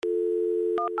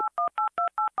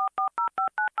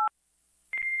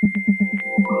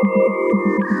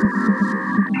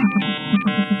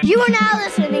You are now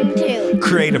listening to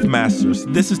Creative Masters.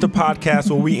 This is the podcast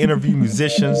where we interview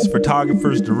musicians,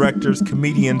 photographers, directors,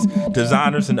 comedians,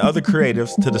 designers, and other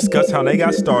creatives to discuss how they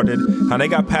got started, how they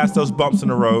got past those bumps in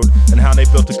the road, and how they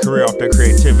built a career off their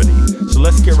creativity. So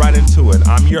let's get right into it.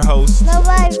 I'm your host,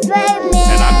 Nobody Famous.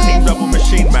 and I'm teamed up with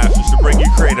Machine Masters to bring you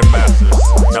Creative Masters.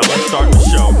 Now let's start the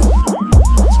show.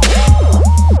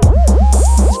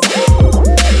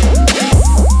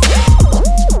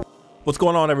 What's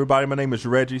going on, everybody? My name is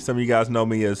Reggie. Some of you guys know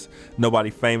me as Nobody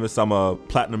Famous. I'm a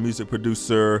platinum music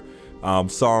producer,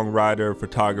 songwriter,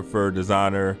 photographer,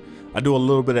 designer. I do a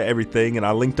little bit of everything, and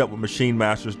I linked up with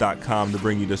MachineMasters.com to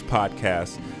bring you this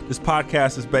podcast. This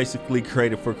podcast is basically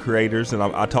created for creators, and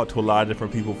I talk to a lot of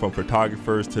different people, from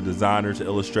photographers to designers,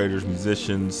 illustrators,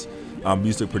 musicians,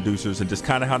 music producers, and just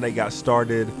kind of how they got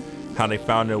started, how they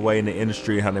found their way in the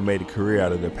industry, how they made a career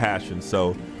out of their passion.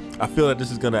 So I feel that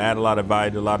this is going to add a lot of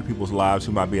value to a lot of people's lives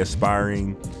who might be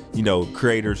aspiring,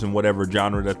 creators in whatever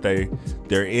genre that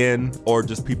they're in, or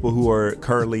just people who are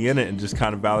currently in it and just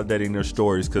kind of validating their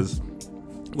stories. Because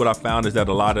what I found is that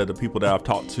a lot of the people that I've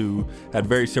talked to had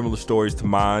very similar stories to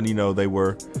mine. They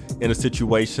were in a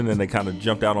situation and they kind of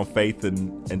jumped out on faith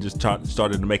and just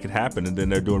started to make it happen. And then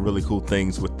they're doing really cool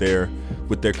things with their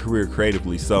career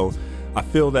creatively. So I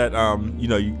feel that, I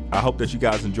hope that you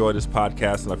guys enjoy this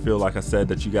podcast, and I feel, like I said,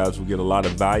 that you guys will get a lot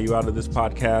of value out of this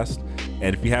podcast.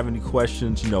 And if you have any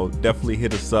questions, definitely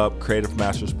hit us up,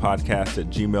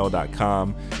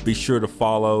 creativemasterspodcast@gmail.com. Be sure to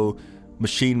follow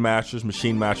Machine Masters,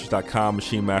 MachineMasters.com,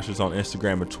 Machine Masters on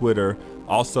Instagram and Twitter.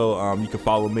 Also, you can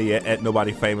follow me at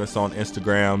Nobody Famous on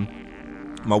Instagram.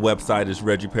 My website is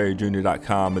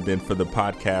reggieperryjr.com, and then for the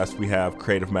podcast, we have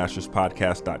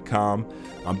creativemasterspodcast.com.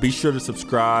 Be sure to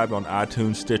subscribe on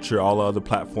iTunes, Stitcher, all other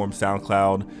platforms,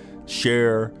 SoundCloud.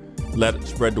 Share,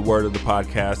 spread the word of the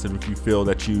podcast, and if you feel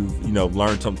that you've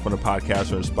learned something from the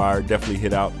podcast or inspired, definitely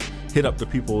hit up the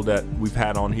people that we've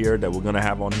had on here, that we're going to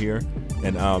have on here,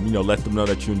 and let them know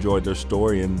that you enjoyed their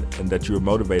story and that you were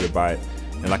motivated by it.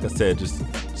 And like I said, just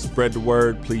spread the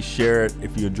word. Please share it.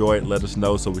 If you enjoy it, let us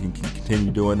know so we can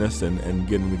continue doing this and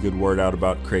getting the good word out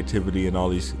about creativity and all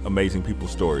these amazing people's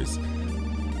stories.